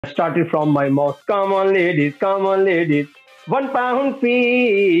Started from my mouth. Come on, ladies. 1 pound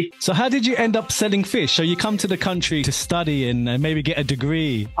fish. So how did you end up selling fish? So you come to the country to study and maybe get a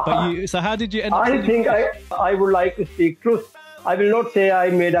degree. So how did you end up I think fish? I would like to speak truth. I will not say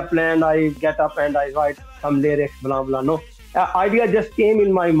I made a plan, I get up and I write some lyrics, blah, blah. No. Idea just came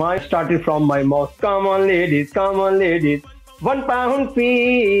in my mind, started from my mouth. Come on, ladies, come on, ladies. 1 pound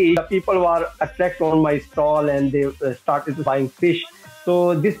fish. The people were attracted on my stall and they started buying fish.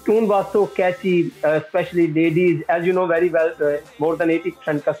 So this tune was so catchy, especially ladies. As you know very well, more than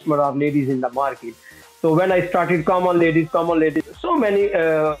 80% customer are ladies in the market. So when I started, come on, ladies, so many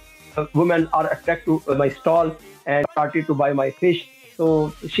women are attracted to my stall and started to buy my fish.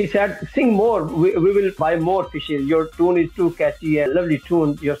 So she said, sing more, we will buy more fishes. Your tune is too catchy and lovely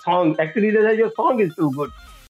tune. Your song, actually, they said your song is too good.